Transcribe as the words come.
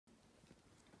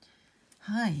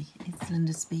Hi, it's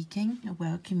Linda speaking. I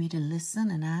welcome you to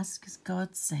listen and ask, is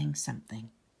God saying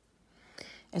something?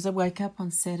 As I woke up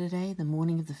on Saturday, the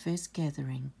morning of the first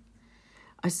gathering,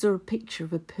 I saw a picture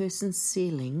of a person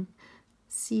sealing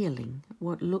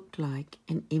what looked like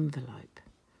an envelope.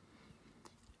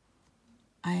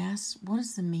 I asked, what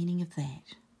is the meaning of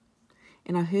that?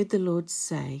 And I heard the Lord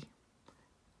say,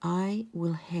 I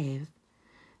will have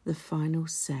the final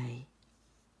say.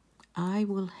 I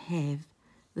will have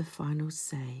the final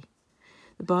say.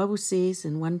 The Bible says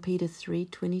in 1 Peter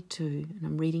 3:22, and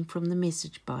I'm reading from the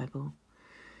Message Bible,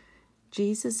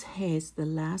 Jesus has the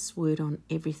last word on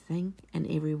everything and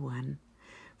everyone,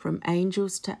 from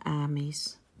angels to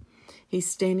armies. He's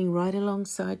standing right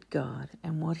alongside God,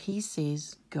 and what he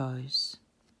says goes.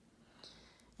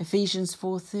 Ephesians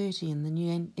 4:30 in the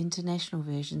New International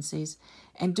Version says,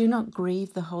 and do not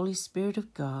grieve the Holy Spirit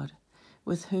of God,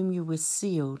 with whom you were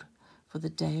sealed for the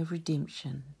day of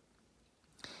redemption.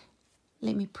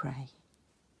 Let me pray.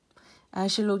 I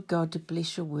ask you, Lord God, to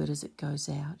bless your word as it goes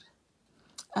out.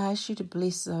 I ask you to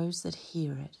bless those that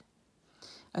hear it.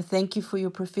 I thank you for your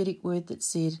prophetic word that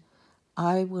said,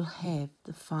 I will have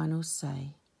the final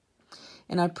say.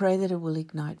 And I pray that it will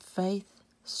ignite faith,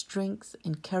 strength,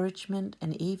 encouragement,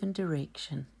 and even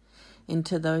direction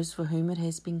into those for whom it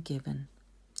has been given.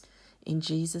 In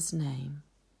Jesus' name,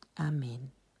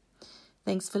 Amen.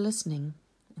 Thanks for listening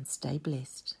and stay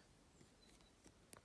blessed.